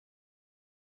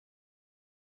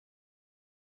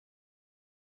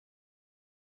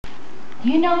Do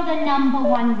you know the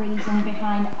 #1 reason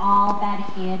behind all bad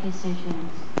hair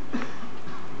decisions?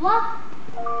 Love.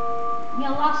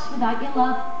 You're lost without your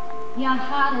love. Your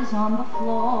heart is on the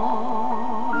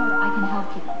floor. I can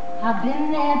help you. I've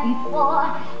been there before.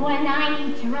 When I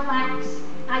need to relax,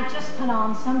 I just put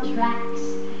on some tracks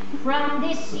from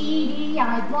this CD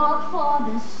I bought for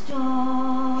the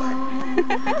store.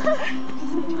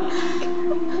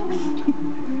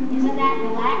 Isn't that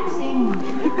relaxing?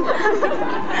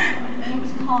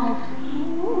 It's called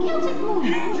Celtic Mood.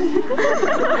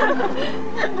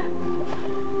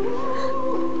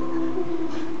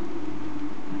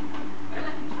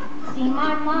 See,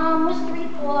 my mom was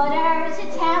 3/4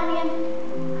 Italian,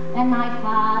 and my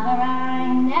father I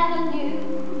never knew.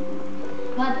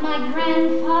 But my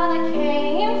grandfather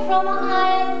came from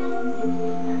Ireland,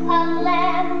 a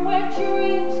land where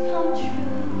dreams come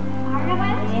true.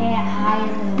 Ireland? Yeah,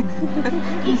 Ireland.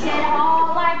 He said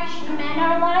all Irishmen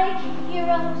are like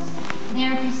heroes.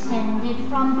 They're descended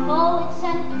from poets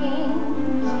and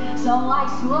kings. So I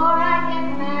swore I'd get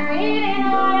married in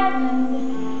Ireland,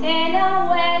 in a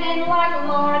wedding like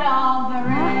Lord of the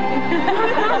Rings.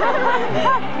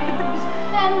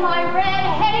 And my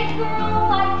red-headed girl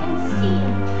I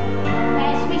concealed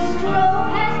as we stroll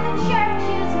past the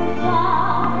churches and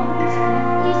farms.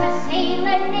 He's a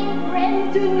sailor named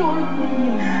Brendan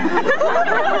Northwind.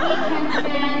 He can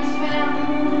dance with a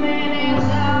moon in his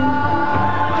arms.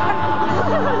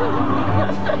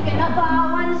 In a bar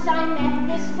once I met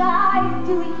this guy,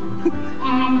 Dewey,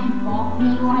 and he bought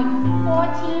me like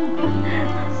 14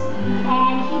 beers,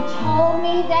 and he told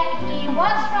me that he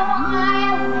was from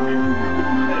Ireland,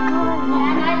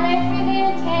 and I lived with him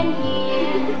 10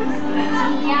 years.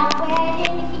 See, our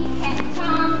wedding he kept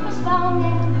on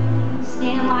postponing,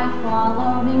 still I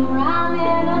followed him round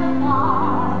in a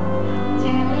car,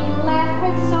 till he left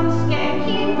with some scare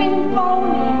he'd been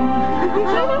phoning,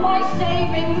 took my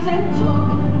savings and took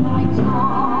my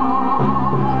car.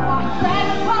 My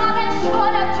grandfather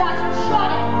should have just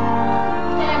shut it.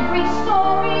 Every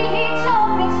story he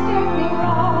told me steered me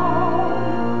wrong.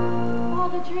 All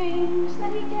the dreams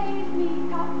that he gave me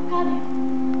got gutted.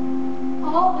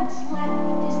 All that's left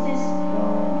is this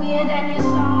weird and your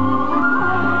song.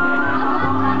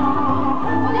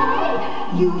 But hey,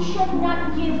 you should not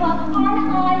give up on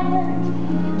Ireland.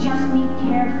 Just be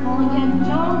careful you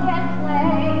don't get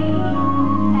played.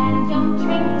 And don't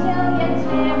drink till you're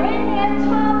tearing your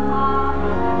top off,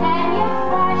 and you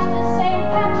flash the St.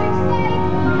 Patrick's Day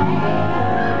parade.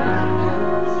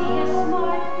 See, a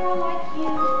smart girl like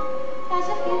you has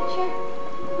a future.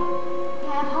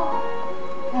 Have hope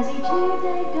as each new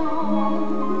day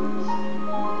dawns.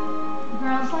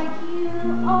 Girls like you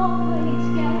always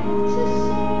get to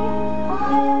see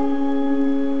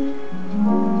Ireland.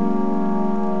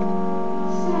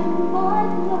 Send my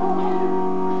love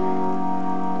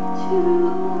to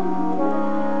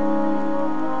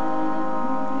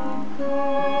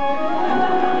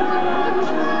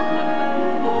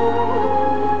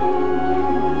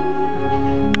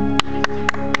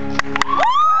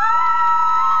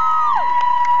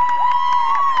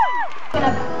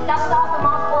dust off the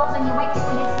mothballs and your wasted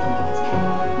seat.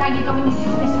 Now you're going to do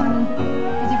this, honey.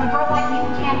 Because if a girl like you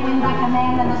can't win like a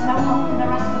man, then there's no hope for the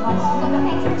rest of us. Look,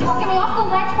 thanks for talking me off the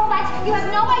ledge, Paulette. You have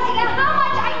no idea how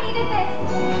much I needed this.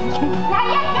 Now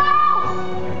you go!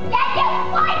 Get your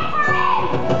fight for it!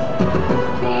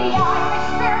 The Irish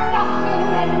fear nothing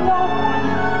and no one.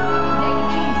 They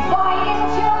keep fighting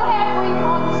till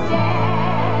everyone's dead.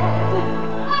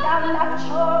 I'm not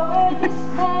sure where this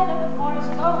metaphor's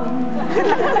going.